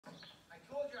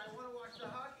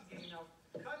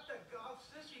Cut the golf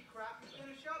sissy crap and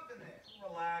finish up in there.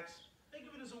 Relax. Think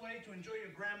of it as a way to enjoy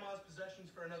your grandma's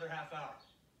possessions for another half hour.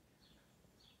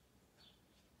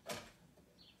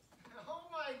 Oh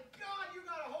my God, you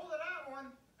got a hold of that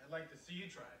one. I'd like to see you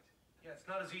try it. Yeah, it's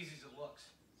not as easy as it looks.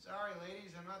 Sorry,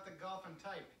 ladies, I'm not the golfing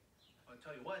type. I'll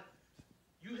tell you what,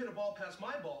 you hit a ball past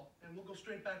my ball, and we'll go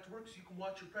straight back to work so you can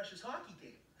watch your precious hockey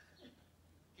game.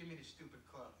 Give me the stupid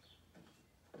club.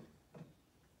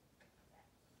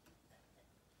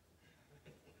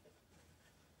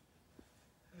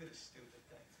 Look at this stupid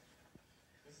thing.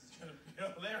 This is gonna be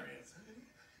hilarious.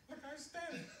 Look, I'm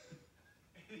standing.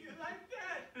 You like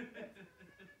that?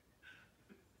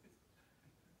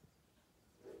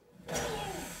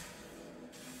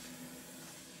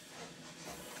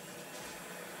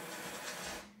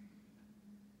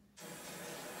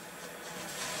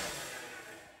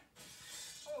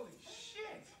 Holy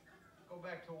shit! Go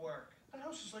back to work. That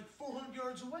house is like 400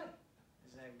 yards away.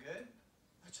 Is that good?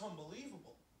 That's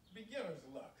unbelievable. Beginner's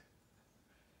luck.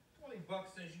 $20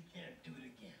 says you can't do it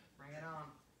again. Bring it on.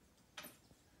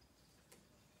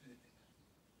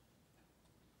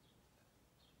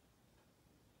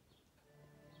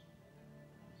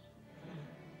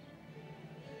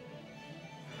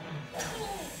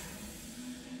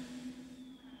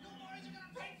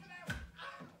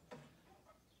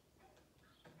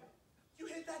 You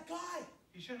hit that guy.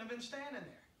 You shouldn't have been standing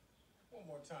there. One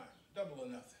more time. Double or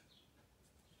nothing.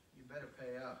 You better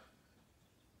pay up.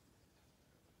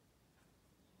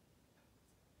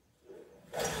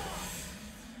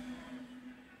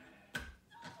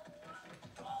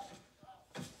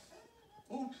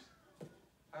 Oops.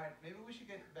 All right, maybe we should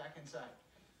get back inside.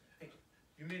 Hey,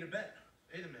 you made a bet.